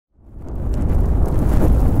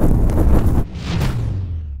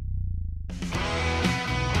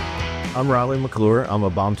I'm Riley McClure. I'm a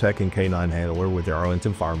bomb tech and K9 handler with the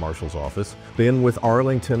Arlington Fire Marshal's office. Been with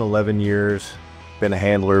Arlington 11 years, been a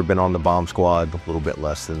handler, been on the bomb squad, a little bit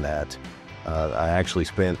less than that. I actually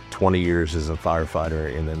spent 20 years as a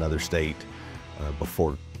firefighter in another state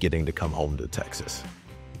before getting to come home to Texas.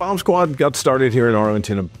 Bomb squad got started here in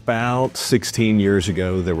Arlington about 16 years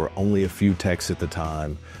ago. There were only a few techs at the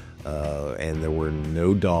time, and there were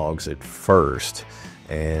no dogs at first.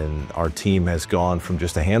 And our team has gone from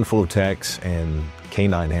just a handful of techs and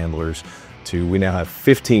K9 handlers to we now have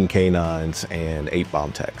 15 K9s and 8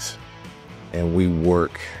 bomb techs. And we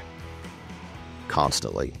work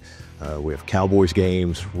constantly. We have Cowboys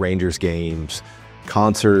games, Rangers games,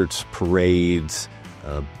 concerts, parades,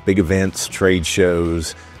 big events, trade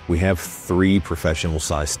shows. We have 3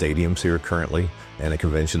 professional-sized stadiums here currently and a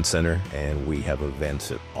convention center, and we have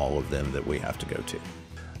events at all of them that we have to go to.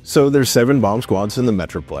 So there's 7 bomb squads in the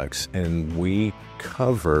Metroplex, and we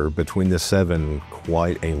cover between the 7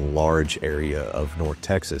 quite a large area of North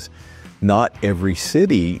Texas. Not every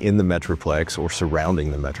city in the Metroplex or surrounding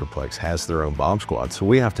the Metroplex has their own bomb squad, so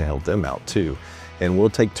we have to help them out too. And we'll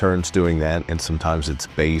take turns doing that, and sometimes it's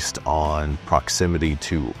based on proximity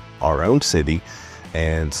to our own city,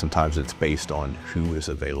 and sometimes it's based on who is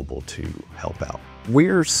available to help out.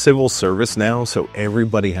 We're civil service now, so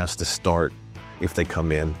everybody has to start. If they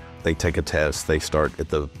come in, they take a test, they start at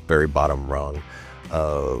the very bottom rung.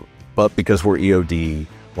 But because we're EOD,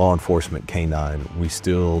 law enforcement, K9, we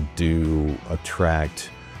still do attract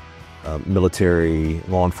military,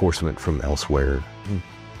 law enforcement from elsewhere,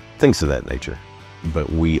 things of that nature. But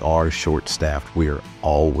we are short-staffed. We are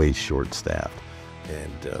always short-staffed,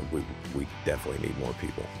 and we definitely need more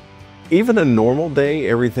people. Even a normal day,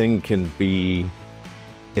 everything can be,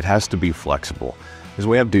 it has to be flexible. Because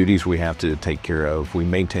we have duties we have to take care of. We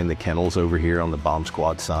maintain the kennels over here on the bomb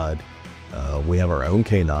squad side. We have our own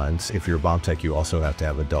K9s. If you're a bomb tech, you also have to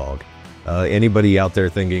have a dog. Anybody out there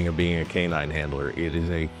thinking of being a K9 handler, it is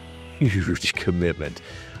a huge commitment.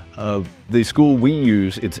 The school we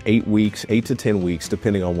use, it's 8 weeks, 8 to 10 weeks,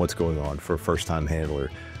 depending on what's going on for a first-time handler.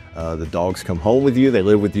 The dogs come home with you, they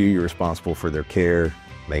live with you, you're responsible for their care,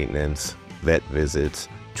 maintenance, vet visits,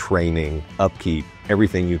 training, upkeep,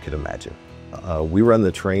 everything you can imagine. We run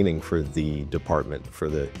the training for the department, for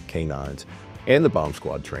the K9s, and the bomb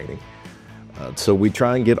squad training. So we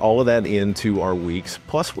try and get all of that into our weeks,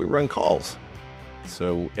 plus we run calls.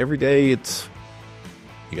 So every day you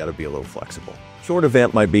gotta be a little flexible. Short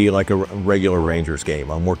event might be like a regular Rangers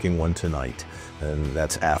game. I'm working one tonight, and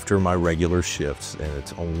that's after my regular shifts, and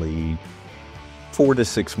it's only 4 to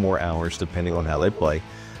 6 more hours depending on how they play.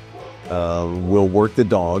 We'll work the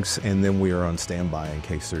dogs, and then we are on standby in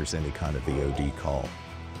case there's any kind of EOD call.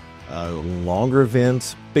 Longer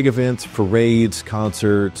events, big events, parades,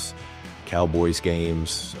 concerts, Cowboys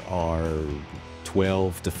games are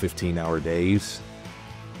 12 to 15-hour days.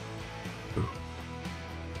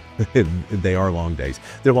 They are long days.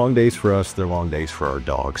 They're long days for us, they're long days for our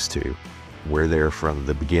dogs too. We're there from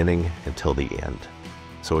the beginning until the end.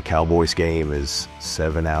 So a Cowboys game is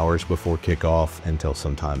 7 hours before kickoff until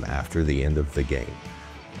sometime after the end of the game.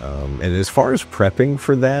 And as far as prepping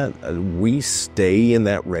for that, we stay in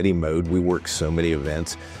that ready mode. We work so many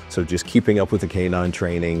events. So just keeping up with the K9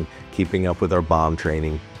 training, keeping up with our bomb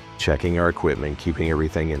training, checking our equipment, keeping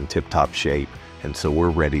everything in tip-top shape. And so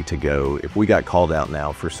we're ready to go. If we got called out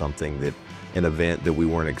now for something an event that we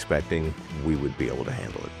weren't expecting, we would be able to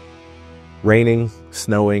handle it. Raining,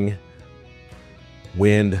 snowing,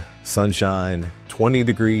 wind, sunshine, 20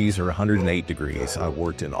 degrees or 108 degrees. I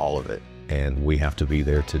worked in all of it, and we have to be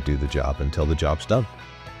there to do the job until the job's done.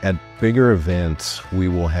 At bigger events, we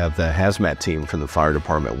will have the hazmat team from the fire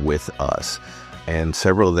department with us, and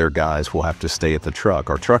several of their guys will have to stay at the truck.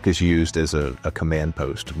 Our truck is used as a command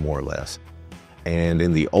post, more or less. And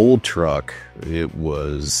in the old truck, it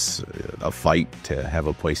was a fight to have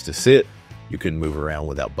a place to sit. You couldn't move around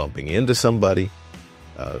without bumping into somebody.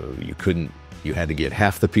 You had to get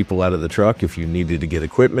half the people out of the truck if you needed to get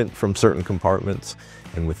equipment from certain compartments.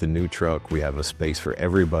 And with the new truck, we have a space for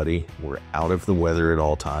everybody. We're out of the weather at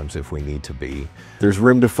all times if we need to be. There's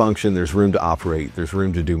room to function, there's room to operate, there's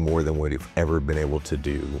room to do more than we've ever been able to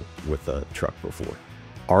do with a truck before.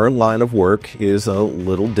 Our line of work is a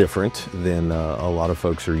little different than a lot of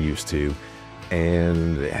folks are used to.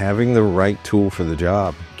 And having the right tool for the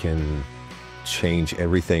job can change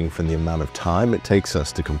everything from the amount of time it takes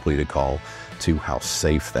us to complete a call to how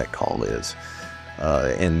safe that call is.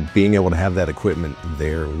 And being able to have that equipment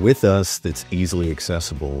there with us that's easily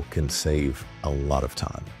accessible can save a lot of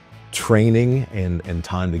time. Training and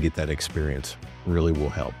time to get that experience really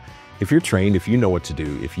will help. If you're trained, if you know what to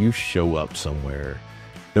do, if you show up somewhere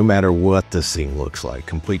No matter what the scene looks like,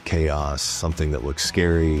 complete chaos, something that looks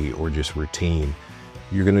scary, or just routine,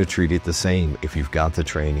 you're going to treat it the same if you've got the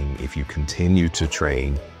training, if you continue to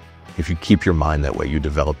train, if you keep your mind that way, you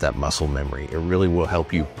develop that muscle memory. It really will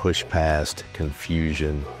help you push past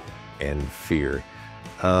confusion and fear.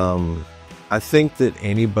 I think that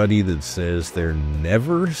anybody that says they're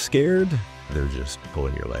never scared, they're just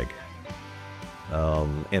pulling your leg.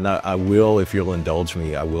 And I will, if you'll indulge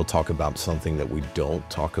me, I will talk about something that we don't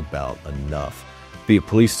talk about enough. Be it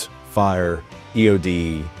police, fire,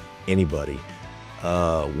 EOD, anybody.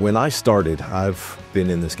 When I started, I've been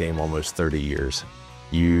in this game almost 30 years.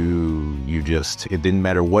 It didn't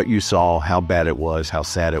matter what you saw, how bad it was, how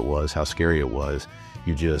sad it was, how scary it was,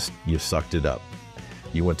 you sucked it up.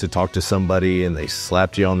 You went to talk to somebody and they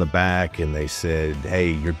slapped you on the back and they said,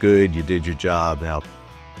 hey, you're good, you did your job, now,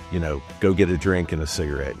 go get a drink and a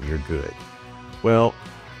cigarette and you're good. Well,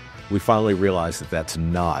 we finally realized that that's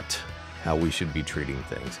not how we should be treating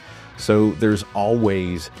things. So there's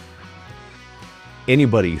always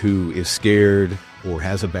anybody who is scared or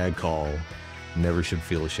has a bad call never should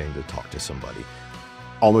feel ashamed to talk to somebody.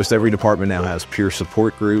 Almost every department now has peer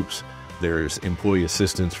support groups. There's employee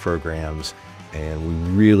assistance programs, and we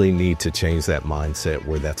really need to change that mindset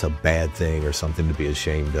where that's a bad thing or something to be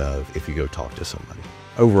ashamed of if you go talk to somebody.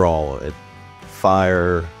 Overall, at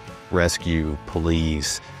fire, rescue,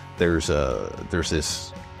 police, there's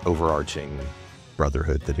this overarching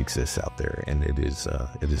brotherhood that exists out there, and it is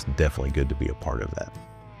definitely good to be a part of that.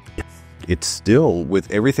 It's still,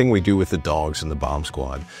 with everything we do with the dogs and the bomb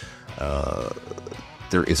squad,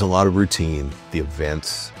 there is a lot of routine. The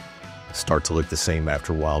events start to look the same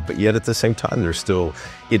after a while, but yet at the same time,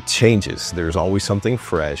 it changes. There's always something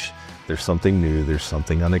fresh, there's something new, there's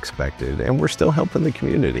something unexpected, and we're still helping the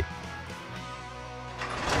community.